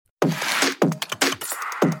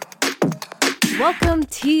Welcome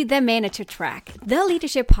to The Manager Track, the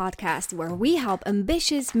leadership podcast where we help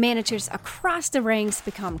ambitious managers across the ranks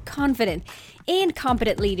become confident and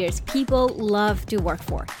competent leaders people love to work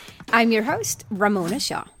for. I'm your host, Ramona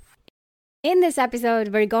Shaw. In this episode,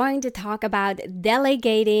 we're going to talk about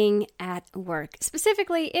delegating at work.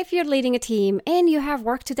 Specifically, if you're leading a team and you have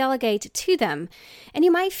work to delegate to them, and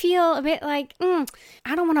you might feel a bit like,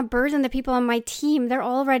 I don't want to burden the people on my team. They're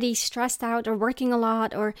already stressed out or working a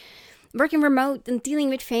lot or working remote and dealing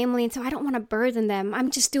with family, and so I don't want to burden them.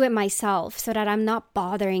 I'm just do it myself so that I'm not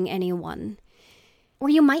bothering anyone. Or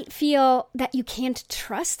you might feel that you can't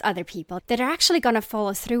trust other people, that are actually going to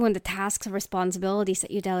follow through on the tasks or responsibilities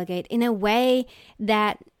that you delegate in a way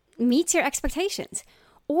that meets your expectations.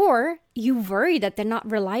 Or you worry that they're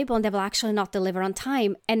not reliable and they will actually not deliver on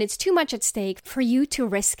time, and it's too much at stake for you to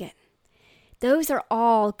risk it. Those are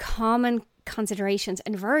all common considerations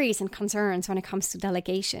and worries and concerns when it comes to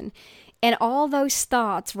delegation. And all those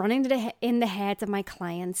thoughts run in the heads of my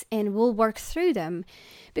clients, and we'll work through them.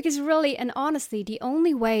 Because really and honestly, the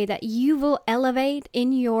only way that you will elevate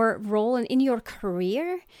in your role and in your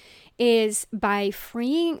career is by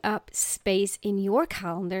freeing up space in your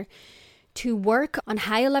calendar to work on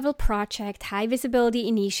higher level projects, high visibility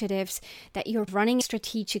initiatives that you're running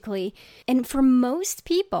strategically. And for most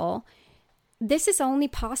people, this is only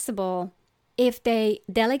possible if they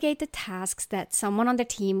delegate the tasks that someone on the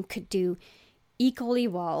team could do equally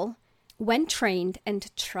well when trained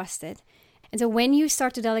and trusted. And so when you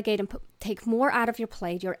start to delegate and take more out of your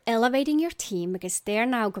plate, you're elevating your team because they're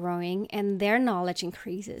now growing and their knowledge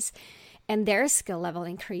increases and their skill level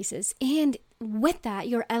increases. And with that,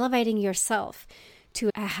 you're elevating yourself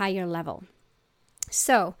to a higher level.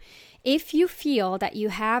 So if you feel that you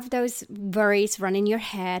have those worries run in your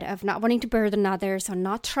head of not wanting to burden others or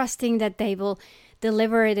not trusting that they will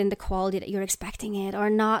deliver it in the quality that you're expecting it, or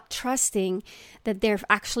not trusting that they're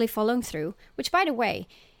actually following through, which by the way,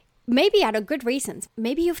 maybe out of good reasons.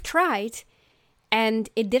 Maybe you've tried and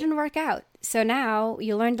it didn't work out. So now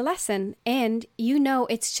you learned the lesson and you know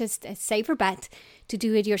it's just a safer bet to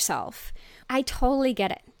do it yourself. I totally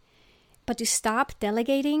get it. But to stop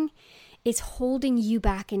delegating is holding you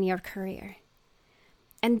back in your career.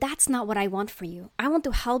 And that's not what I want for you. I want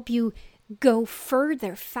to help you go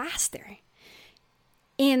further, faster.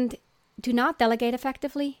 And do not delegate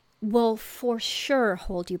effectively will for sure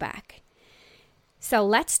hold you back. So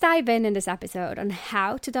let's dive in this episode on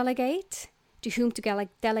how to delegate, to whom to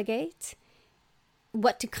delegate,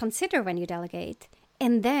 what to consider when you delegate,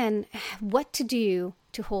 and then what to do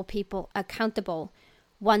to hold people accountable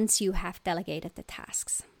once you have delegated the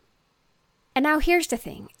tasks. And now here's the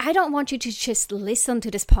thing. I don't want you to just listen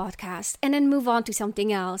to this podcast and then move on to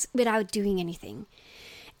something else without doing anything.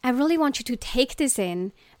 I really want you to take this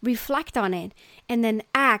in, reflect on it, and then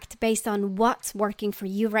act based on what's working for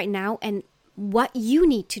you right now and what you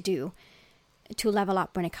need to do to level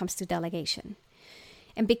up when it comes to delegation.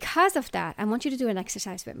 And because of that, I want you to do an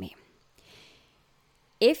exercise with me.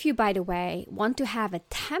 If you, by the way, want to have a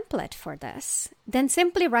template for this, then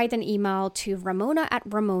simply write an email to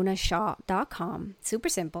ramona@ramonashaw.com. Super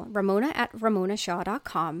simple,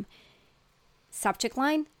 ramona@ramonashaw.com. Subject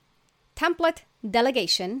line, template,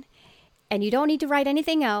 delegation. And you don't need to write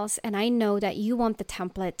anything else. And I know that you want the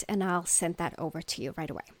template, and I'll send that over to you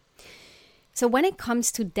right away. So when it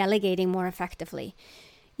comes to delegating more effectively,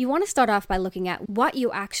 you want to start off by looking at what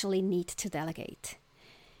you actually need to delegate.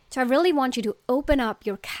 So I really want you to open up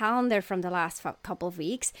your calendar from the last couple of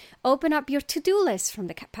weeks, open up your to-do list from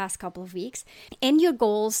the past couple of weeks, and your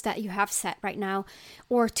goals that you have set right now,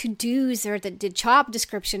 or to-dos, or the job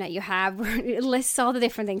description that you have, where it lists all the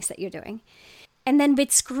different things that you're doing. And then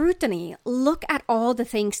with scrutiny, look at all the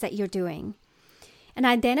things that you're doing and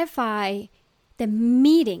identify the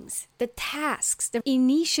meetings, the tasks, the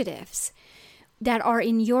initiatives that are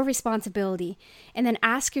in your responsibility, and then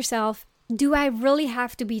ask yourself, do I really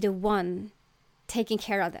have to be the one taking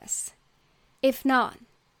care of this? If not,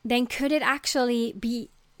 then could it actually be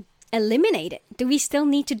eliminated? Do we still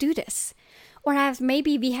need to do this? Or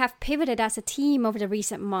maybe we have pivoted as a team over the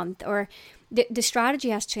recent month, or the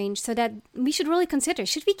strategy has changed, so that we should really consider,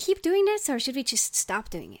 should we keep doing this or should we just stop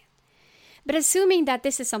doing it? But assuming that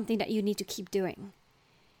this is something that you need to keep doing,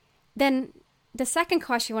 then the second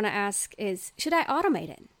question you want to ask is, should I automate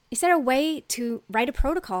it? Is there a way to write a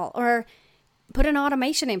protocol or put an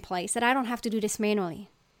automation in place that I don't have to do this manually?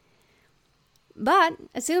 But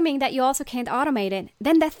assuming that you also can't automate it,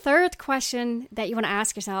 then the third question that you want to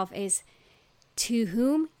ask yourself is, to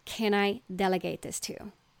whom can I delegate this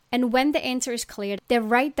to? And when the answer is clear, then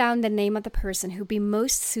write down the name of the person who would be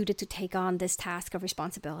most suited to take on this task of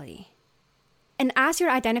responsibility. And as you're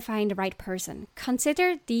identifying the right person,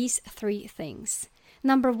 consider these 3 things.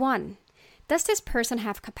 Number 1, does this person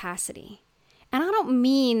have capacity? And I don't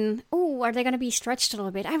mean, are they going to be stretched a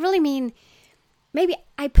little bit? I really mean, maybe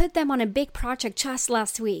I put them on a big project just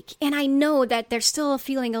last week, and I know that they're still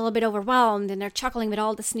feeling a little bit overwhelmed and they're chuckling with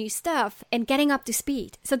all this new stuff and getting up to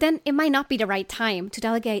speed. So then it might not be the right time to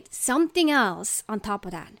delegate something else on top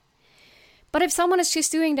of that. But if someone is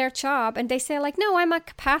just doing their job and they say like, no, I'm at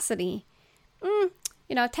capacity,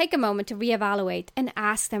 take a moment to reevaluate and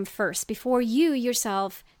ask them first before you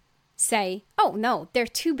yourself say, oh no, they're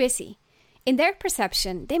too busy. In their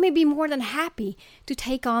perception, they may be more than happy to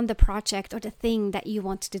take on the project or the thing that you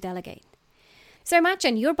want to delegate. So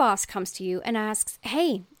imagine your boss comes to you and asks,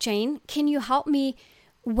 hey, Jane, can you help me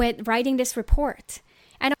with writing this report?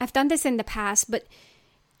 And I've done this in the past, but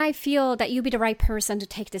I feel that you'd be the right person to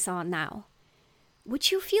take this on now. Would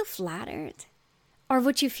you feel flattered? Or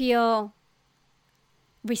would you feel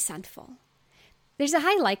resentful? There's a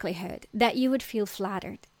high likelihood that you would feel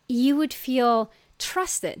flattered. You would feel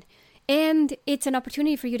trusted. And it's an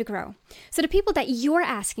opportunity for you to grow. So the people that you're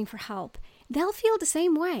asking for help, they'll feel the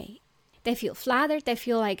same way. They feel flattered. They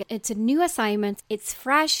feel like it's a new assignment. It's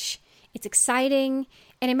fresh. It's exciting.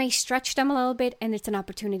 And it may stretch them a little bit. And it's an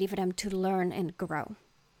opportunity for them to learn and grow.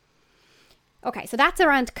 Okay, so that's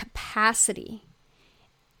around capacity.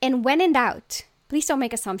 And when in doubt, please don't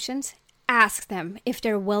make assumptions. Ask them if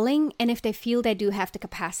they're willing and if they feel they do have the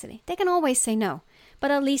capacity. They can always say no, but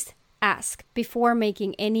at least ask before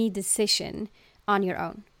making any decision on your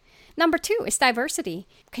own. Number 2 is diversity.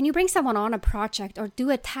 Can you bring someone on a project or do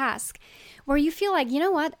a task where you feel like, you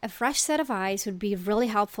know what, a fresh set of eyes would be really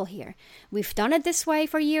helpful here. We've done it this way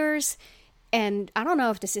for years, and I don't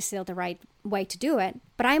know if this is still the right way to do it,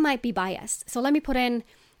 but I might be biased. So let me put in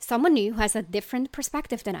someone new who has a different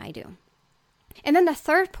perspective than I do. And then the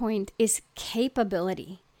 3rd point is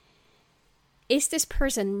capability. Is this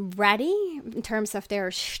person ready in terms of their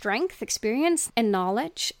strength, experience, and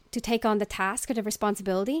knowledge to take on the task or the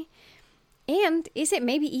responsibility? And is it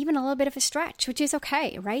maybe even a little bit of a stretch, which is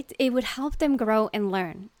okay, right? It would help them grow and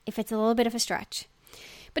learn if it's a little bit of a stretch.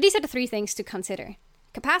 But these are the 3 things to consider: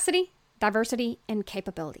 capacity, diversity, and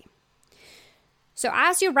capability. So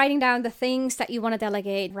as you're writing down the things that you want to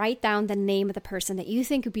delegate, write down the name of the person that you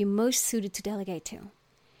think would be most suited to delegate to.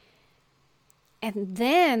 And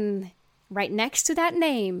then right next to that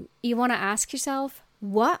name, you want to ask yourself,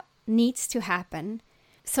 what needs to happen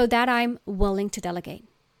so that I'm willing to delegate?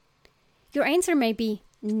 Your answer may be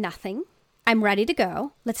nothing. I'm ready to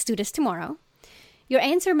go. Let's do this tomorrow. Your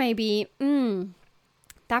answer may be,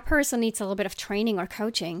 that person needs a little bit of training or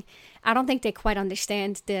coaching. I don't think they quite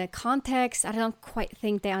understand the context. I don't quite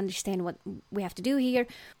think they understand what we have to do here.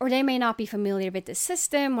 Or they may not be familiar with this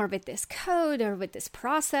system or with this code or with this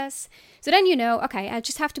process. So then okay, I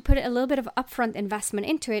just have to put a little bit of upfront investment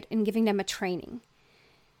into it and giving them a training.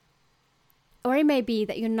 Or it may be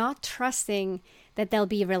that you're not trusting that they'll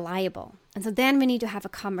be reliable. And so then we need to have a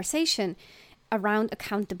conversation around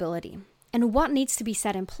accountability and what needs to be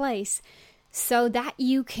set in place so that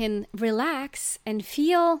you can relax and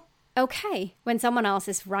feel okay when someone else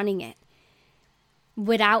is running it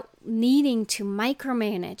without needing to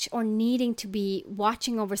micromanage or needing to be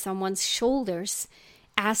watching over someone's shoulders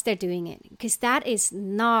as they're doing it, because that is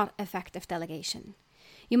not effective delegation.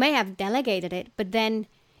 You may have delegated it, but then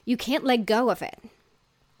you can't let go of it.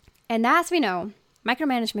 And as we know,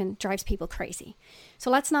 micromanagement drives people crazy. So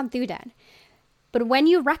let's not do that. But when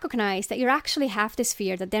you recognize that you actually have this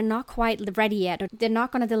fear that they're not quite ready yet, or they're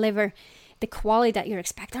not going to deliver the quality that you're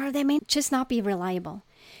expecting, or they may just not be reliable,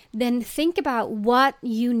 then think about what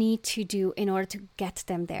you need to do in order to get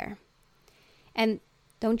them there. And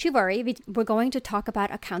don't you worry, we're going to talk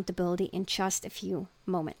about accountability in just a few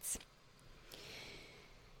moments.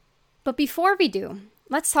 But before we do,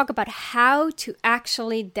 let's talk about how to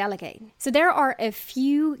actually delegate. So there are a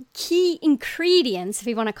few key ingredients, if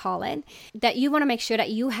you want to call it, that you want to make sure that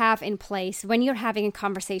you have in place when you're having a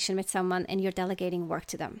conversation with someone and you're delegating work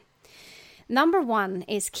to them. Number 1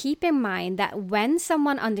 is keep in mind that when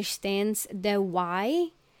someone understands the why,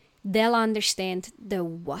 they'll understand the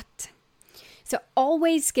what. So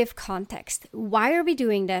always give context. Why are we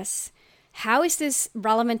doing this? How is this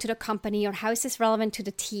relevant to the company, or how is this relevant to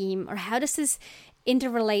the team, or how does this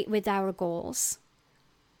interrelate with our goals?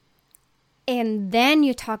 And then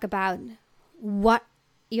you talk about what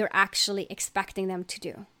you're actually expecting them to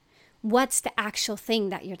do. What's the actual thing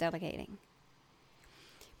that you're delegating?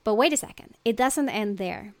 But wait a second, it doesn't end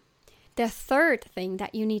there. The 3rd thing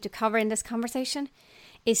that you need to cover in this conversation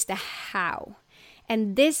is the how.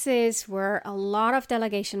 And this is where a lot of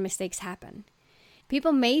delegation mistakes happen.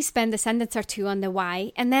 People may spend a sentence or two on the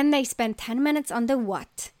why, and then they spend 10 minutes on the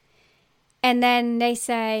what. And then they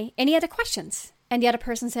say, any other questions? And the other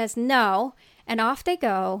person says no, and off they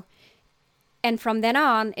go. And from then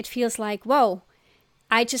on, it feels like, whoa,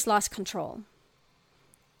 I just lost control.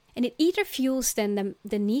 And it either fuels then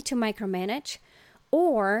the need to micromanage,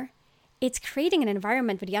 or it's creating an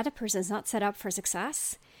environment where the other person is not set up for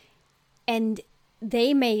success. And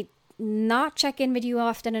they may not check in with you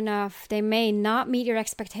often enough. They may not meet your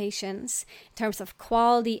expectations in terms of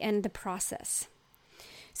quality and the process.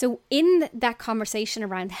 So in that conversation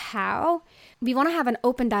around how, we want to have an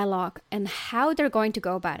open dialogue and how they're going to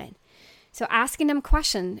go about it. So asking them a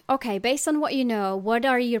question, okay, based on what you know, what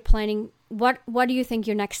are you planning? What do you think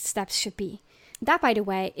your next steps should be? That, by the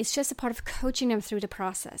way, is just a part of coaching them through the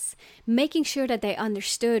process, making sure that they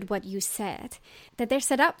understood what you said, that they're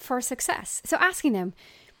set up for success. So asking them,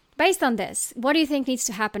 based on this, what do you think needs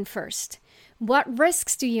to happen first? What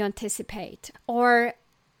risks do you anticipate? Or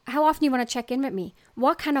how often do you want to check in with me?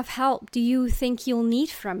 What kind of help do you think you'll need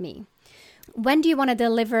from me? When do you want to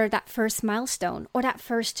deliver that first milestone or that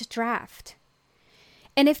first draft?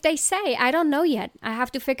 And if they say, I don't know yet, I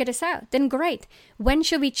have to figure this out, then great. When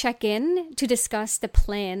should we check in to discuss the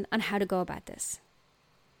plan on how to go about this?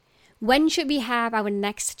 When should we have our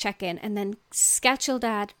next check-in? And then schedule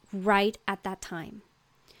that right at that time.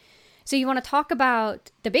 So you want to talk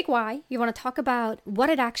about the big why, you want to talk about what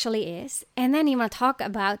it actually is, and then you want to talk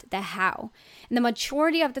about the how. And the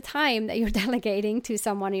majority of the time that you're delegating to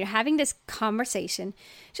someone, you're having this conversation,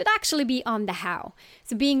 should actually be on the how.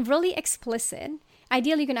 So being really explicit.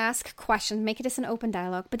 Ideally, you can ask questions, make it as an open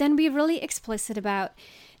dialogue, but then be really explicit about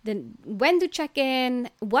when to check in,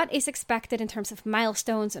 what is expected in terms of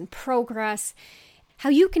milestones and progress, how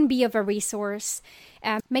you can be of a resource,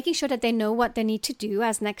 making sure that they know what they need to do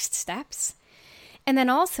as next steps, and then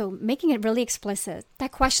also making it really explicit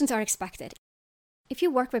that questions are expected. If you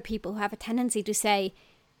work with people who have a tendency to say,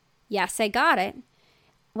 yes, I got it,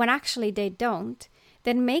 when actually they don't,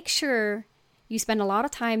 then make sure you spend a lot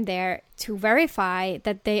of time there to verify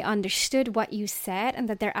that they understood what you said and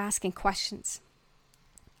that they're asking questions.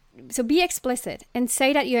 So be explicit and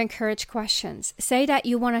say that you encourage questions. Say that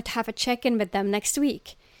you want to have a check-in with them next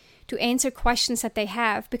week to answer questions that they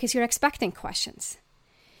have because you're expecting questions.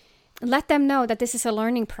 Let them know that this is a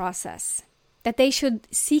learning process, that they should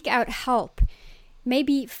seek out help.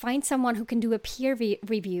 Maybe find someone who can do a peer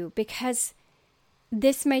review because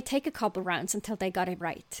this may take a couple rounds until they got it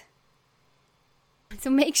right. So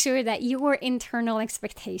make sure that your internal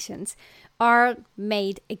expectations are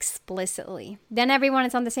made explicitly. Then everyone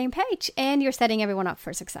is on the same page and you're setting everyone up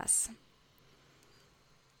for success.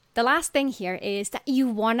 The last thing here is that you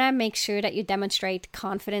want to make sure that you demonstrate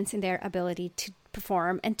confidence in their ability to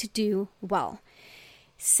perform and to do well.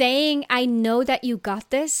 Saying, I know that you got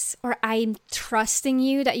this, or I'm trusting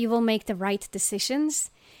you that you will make the right decisions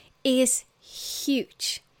is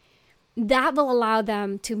huge. That will allow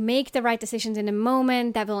them to make the right decisions in the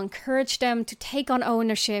moment. That will encourage them to take on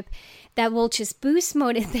ownership. That will just boost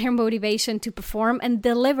their motivation to perform and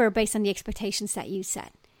deliver based on the expectations that you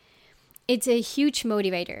set. It's a huge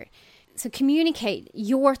motivator. So communicate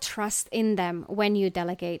your trust in them when you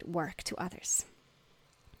delegate work to others.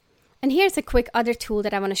 And here's a quick other tool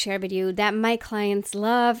that I want to share with you that my clients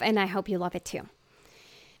love, and I hope you love it too.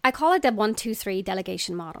 I call it the 1-2-3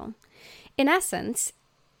 delegation model. In essence,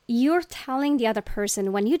 you're telling the other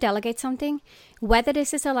person when you delegate something, whether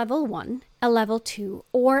this is a level 1, a level 2,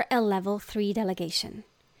 or a level 3 delegation.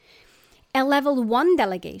 A level 1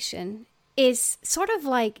 delegation is sort of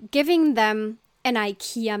like giving them an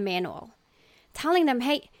IKEA manual, telling them,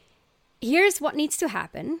 hey, here's what needs to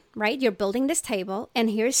happen, right? You're building this table, and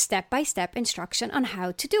here's step-by-step instruction on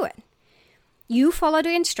how to do it. You follow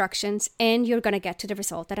the instructions, and you're going to get to the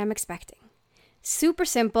result that I'm expecting. Super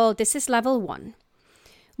simple. This is level 1.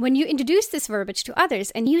 When you introduce this verbiage to others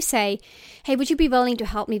and you say, hey, would you be willing to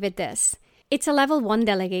help me with this? It's a level 1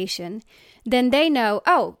 delegation. Then they know,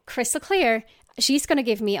 oh, crystal clear, she's going to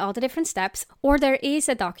give me all the different steps, or there is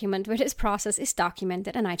a document where this process is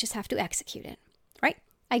documented and I just have to execute it, right?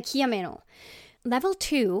 IKEA manual. Level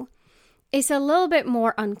 2 is a little bit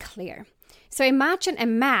more unclear. So imagine a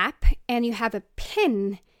map and you have a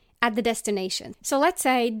pin at the destination. So let's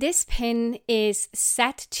say this pin is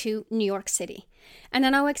set to New York City. And I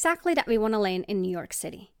know exactly that we want to land in New York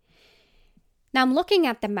City. Now I'm looking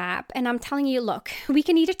at the map and I'm telling you, look, we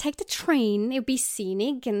can either take the train, it'll be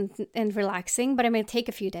scenic and relaxing, but it may take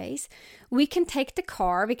a few days. We can take the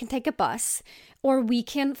car, we can take a bus, or we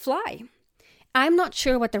can fly. I'm not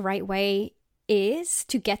sure what the right way is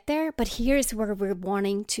to get there, but here's where we're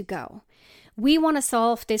wanting to go. We want to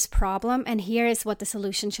solve this problem, and here is what the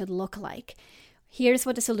solution should look like. Here's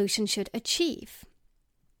what the solution should achieve.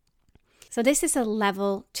 So this is a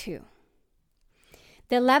level 2.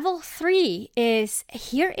 The level 3 is,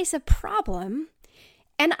 here is a problem,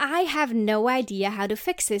 and I have no idea how to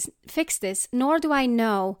fix this, nor do I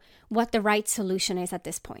know what the right solution is at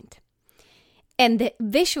this point. And the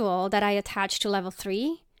visual that I attach to level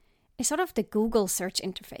 3 is sort of the Google search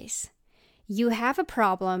interface. You have a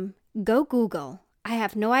problem, go Google. I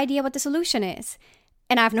have no idea what the solution is,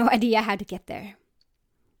 and I have no idea how to get there.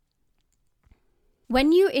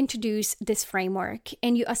 When you introduce this framework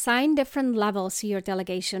and you assign different levels to your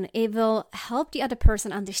delegation, it will help the other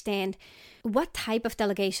person understand what type of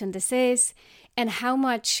delegation this is and how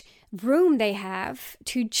much room they have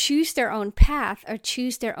to choose their own path or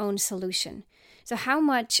choose their own solution. So how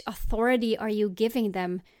much authority are you giving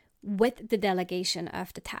them with the delegation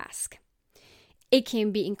of the task? It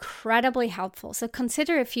can be incredibly helpful. So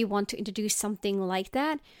consider if you want to introduce something like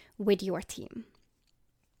that with your team.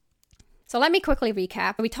 So let me quickly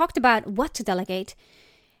recap. We talked about what to delegate,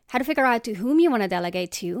 how to figure out to whom you want to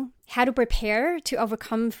delegate to, how to prepare to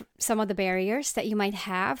overcome some of the barriers that you might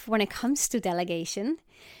have when it comes to delegation.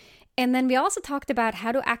 And then we also talked about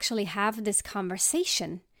how to actually have this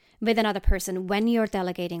conversation with another person when you're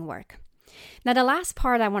delegating work. Now, the last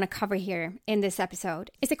part I want to cover here in this episode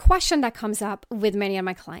is a question that comes up with many of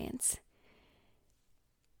my clients.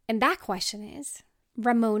 And that question is,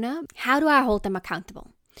 Ramona, how do I hold them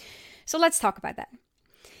accountable? So let's talk about that.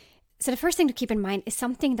 So the first thing to keep in mind is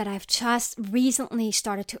something that I've just recently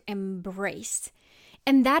started to embrace.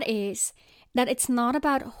 And that is that it's not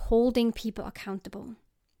about holding people accountable.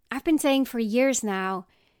 I've been saying for years now,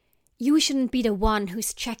 you shouldn't be the one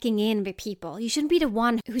who's checking in with people. You shouldn't be the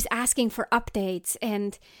one who's asking for updates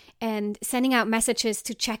and sending out messages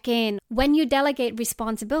to check in. When you delegate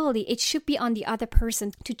responsibility, it should be on the other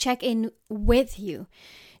person to check in with you.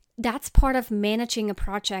 That's part of managing a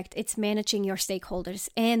project. It's managing your stakeholders.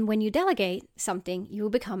 And when you delegate something, you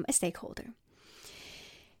become a stakeholder.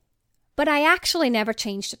 But I actually never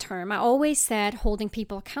changed the term. I always said holding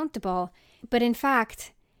people accountable. But in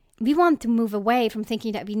fact, we want to move away from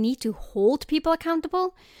thinking that we need to hold people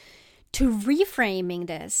accountable to reframing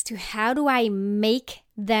this to how do I make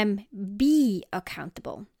them be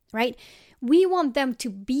accountable, right? We want them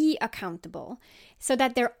to be accountable so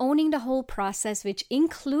that they're owning the whole process, which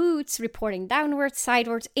includes reporting downwards,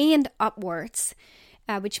 sidewards, and upwards,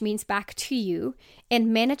 which means back to you,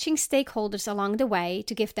 and managing stakeholders along the way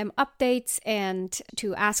to give them updates and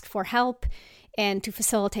to ask for help and to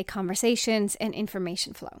facilitate conversations and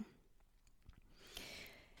information flow.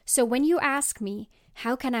 So when you ask me,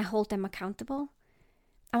 how can I hold them accountable?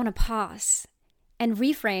 I want to pause and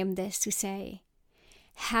reframe this to say,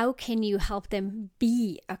 how can you help them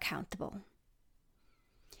be accountable?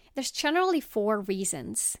 There's generally 4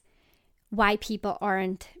 reasons why people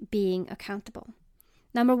aren't being accountable.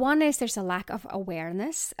 Number 1 is there's a lack of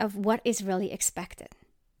awareness of what is really expected.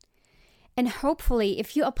 And hopefully,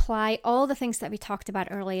 if you apply all the things that we talked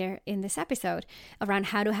about earlier in this episode around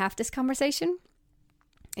how to have this conversation,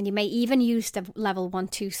 and you may even use the level 1,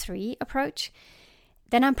 2, 3 approach,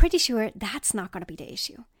 then I'm pretty sure that's not going to be the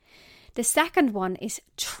issue. The second one is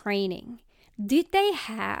training. Did they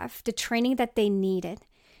have the training that they needed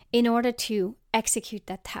in order to execute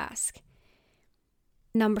that task?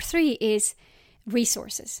 Number 3 is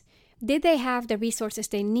resources. Did they have the resources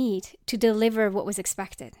they need to deliver what was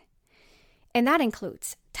expected? And that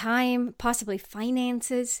includes time, possibly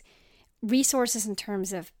finances, resources in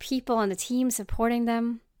terms of people on the team supporting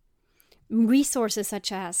them, resources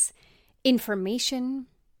such as information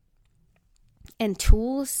and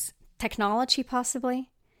tools, technology possibly.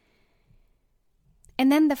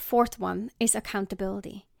 And then the fourth one is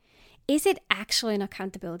accountability. Is it actually an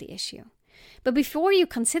accountability issue? But before you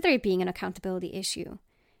consider it being an accountability issue,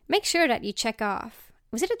 make sure that you check off,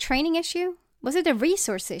 was it a training issue? Was it a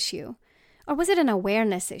resource issue? Or was it an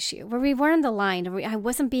awareness issue where we weren't aligned, or I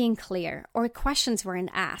wasn't being clear, or questions weren't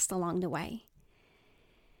asked along the way?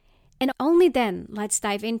 And only then let's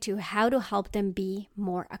dive into how to help them be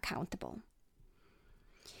more accountable.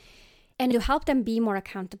 And to help them be more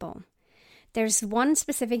accountable, there's one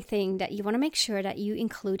specific thing that you want to make sure that you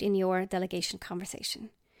include in your delegation conversation.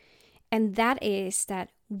 And that is that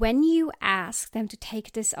when you ask them to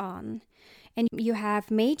take this on, and you have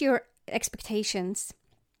made your expectations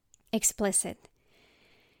explicit,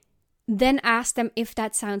 then ask them if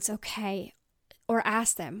that sounds okay. Or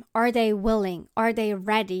ask them, are they willing? Are they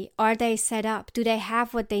ready? Are they set up? Do they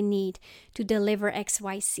have what they need to deliver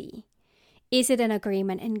XYZ? Is it an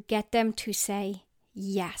agreement? And get them to say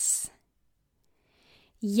yes.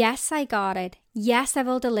 Yes, I got it. Yes, I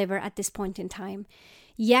will deliver at this point in time.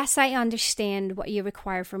 Yes, I understand what you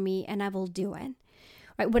require from me and I will do it.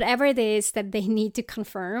 Right? Whatever it is that they need to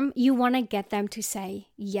confirm, you want to get them to say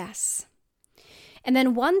yes. And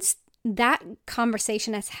then once that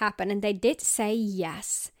conversation has happened and they did say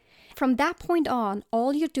yes, from that point on,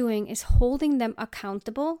 all you're doing is holding them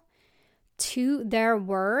accountable to their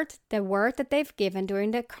word, the word that they've given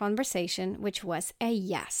during the conversation, which was a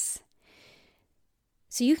yes.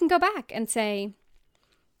 So you can go back and say,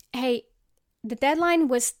 hey, the deadline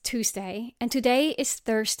was Tuesday and today is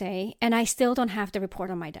Thursday and I still don't have the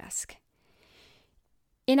report on my desk.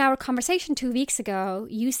 In our conversation 2 weeks ago,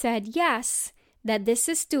 you said yes, that this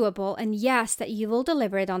is doable, and yes, that you will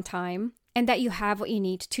deliver it on time and that you have what you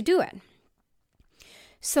need to do it.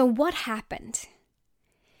 So what happened?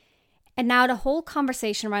 And now the whole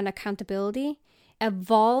conversation around accountability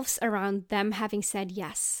evolves around them having said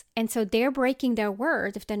yes. And so they're breaking their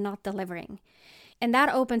word if they're not delivering. And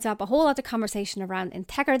that opens up a whole other conversation around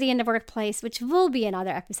integrity in the workplace, which will be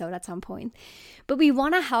another episode at some point. But we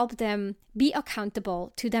want to help them be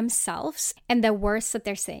accountable to themselves and the words that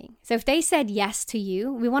they're saying. So if they said yes to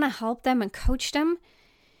you, we want to help them and coach them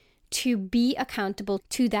to be accountable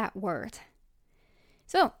to that word.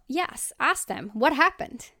 So yes, ask them, what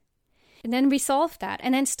happened? And then resolve that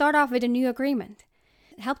and then start off with a new agreement.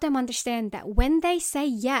 Help them understand that when they say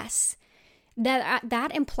yes,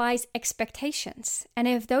 that implies expectations. And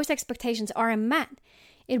if those expectations aren't met,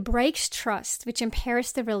 it breaks trust, which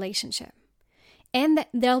impairs the relationship. And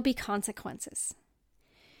there'll be consequences.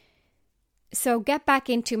 So get back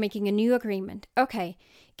into making a new agreement. Okay,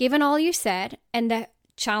 given all you said and the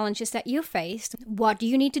challenges that you faced, what do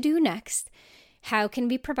you need to do next? How can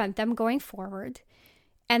we prevent them going forward?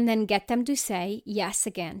 And then get them to say yes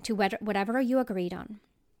again to whatever you agreed on.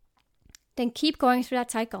 Then keep going through that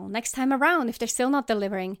cycle. Next time around, if they're still not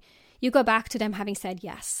delivering, you go back to them having said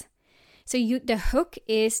yes. So the hook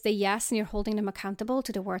is the yes, and you're holding them accountable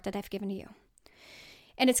to the word that I've given you.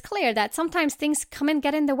 And it's clear that sometimes things come and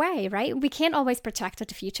get in the way, right? We can't always protect what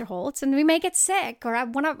the future holds, and we may get sick, or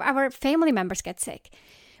one of our family members gets sick.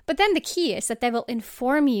 But then the key is that they will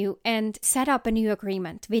inform you and set up a new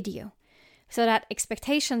agreement with you so that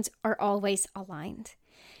expectations are always aligned.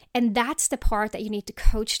 And that's the part that you need to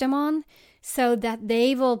coach them on so that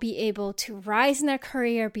they will be able to rise in their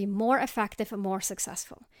career, be more effective and more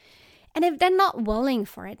successful. And if they're not willing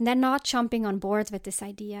for it, and they're not jumping on board with this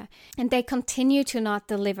idea, and they continue to not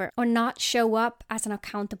deliver or not show up as an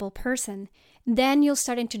accountable person, then you'll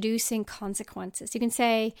start introducing consequences. You can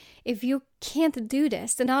say, if you can't do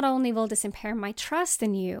this, then not only will this impair my trust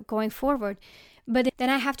in you going forward, but then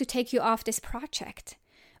I have to take you off this project.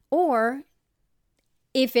 Or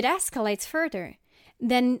if it escalates further,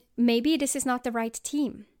 then maybe this is not the right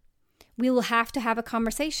team. We will have to have a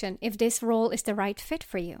conversation if this role is the right fit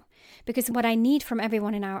for you. Because what I need from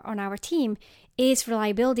everyone on our team is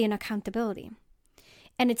reliability and accountability.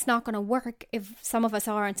 And it's not going to work if some of us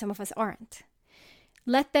are and some of us aren't.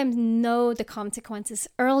 Let them know the consequences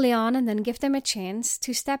early on and then give them a chance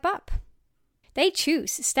to step up. They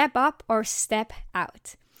choose step up or step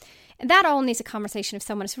out. And that all needs a conversation if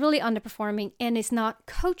someone is really underperforming and is not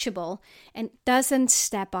coachable and doesn't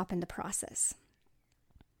step up in the process.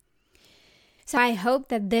 So I hope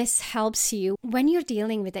that this helps you when you're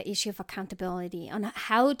dealing with the issue of accountability on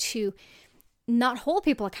how to not hold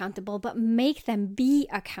people accountable, but make them be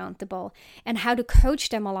accountable, and how to coach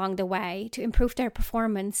them along the way to improve their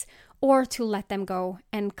performance or to let them go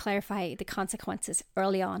and clarify the consequences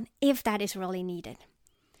early on if that is really needed.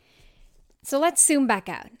 So let's zoom back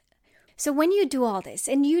out. So when you do all this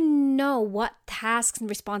and you know what tasks and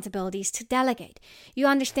responsibilities to delegate, you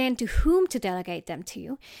understand to whom to delegate them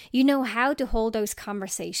to, you know how to hold those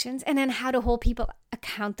conversations and then how to hold people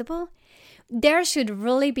accountable, there should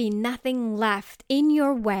really be nothing left in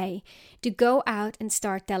your way to go out and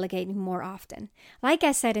start delegating more often. Like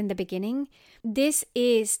I said in the beginning, this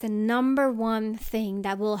is the number one thing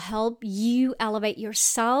that will help you elevate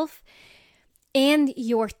yourself and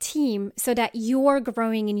your team so that you're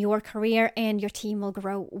growing in your career and your team will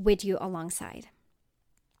grow with you alongside.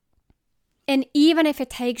 And even if it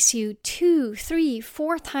takes you 2, 3,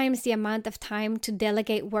 4 times the amount of time to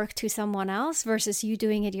delegate work to someone else versus you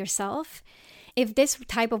doing it yourself, if this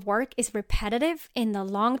type of work is repetitive in the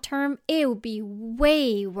long term, it will be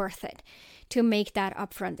way worth it to make that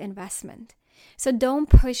upfront investment. So don't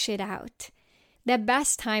push it out. The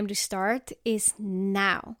best time to start is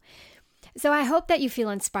now. So I hope that you feel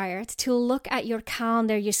inspired to look at your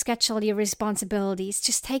calendar, your schedule, your responsibilities,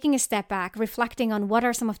 just taking a step back, reflecting on what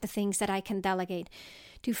are some of the things that I can delegate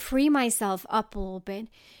to free myself up a little bit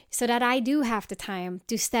so that I do have the time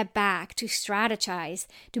to step back, to strategize,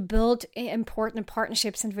 to build important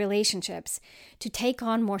partnerships and relationships, to take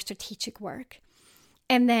on more strategic work,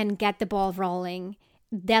 and then get the ball rolling,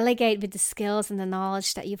 delegate with the skills and the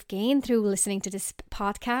knowledge that you've gained through listening to this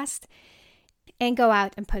podcast, and go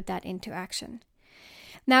out and put that into action.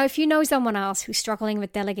 Now, if you know someone else who's struggling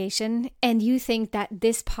with delegation and you think that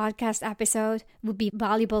this podcast episode would be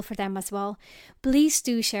valuable for them as well, please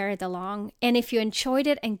do share it along. And if you enjoyed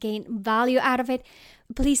it and gained value out of it,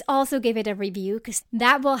 please also give it a review, because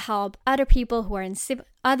that will help other people who are in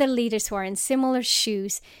other leaders who are in similar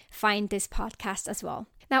shoes find this podcast as well.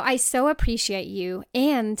 Now, I so appreciate you,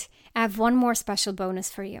 and I have one more special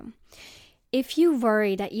bonus for you. If you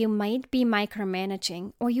worry that you might be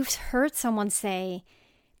micromanaging, or you've heard someone say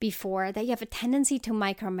before that you have a tendency to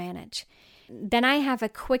micromanage, then I have a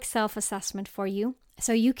quick self-assessment for you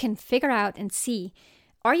so you can figure out and see,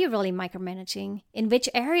 are you really micromanaging? In which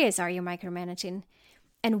areas are you micromanaging?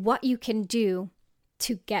 And what you can do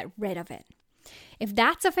to get rid of it. If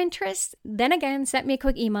that's of interest, then again, send me a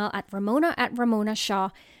quick email at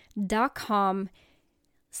ramona@ramonashaw.com,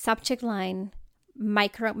 subject line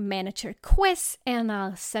micromanager quiz, and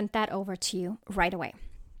I'll send that over to you right away.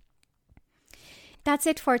 That's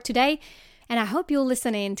it for today, and I hope you'll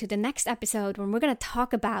listen in to the next episode when we're going to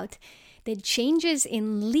talk about the changes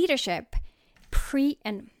in leadership pre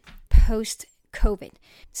and post COVID,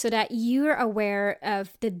 so that you're aware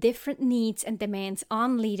of the different needs and demands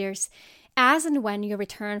on leaders as and when you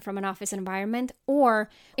return from an office environment, or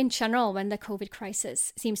in general when the COVID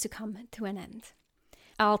crisis seems to come to an end.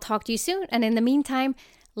 I'll talk to you soon, and in the meantime,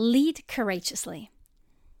 lead courageously.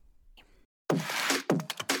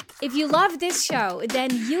 If you love this show,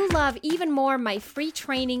 then you love even more my free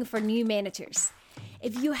training for new managers.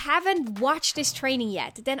 If you haven't watched this training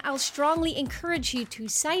yet, then I'll strongly encourage you to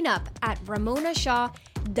sign up at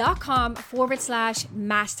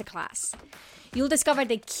ramonashaw.com/masterclass. You'll discover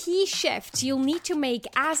the key shifts you'll need to make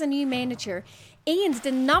as a new manager and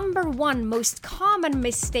the number one most common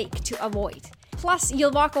mistake to avoid. Plus,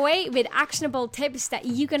 you'll walk away with actionable tips that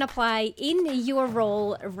you can apply in your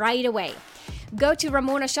role right away. Go to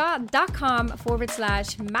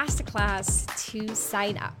ramonashaw.com/masterclass to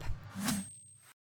sign up.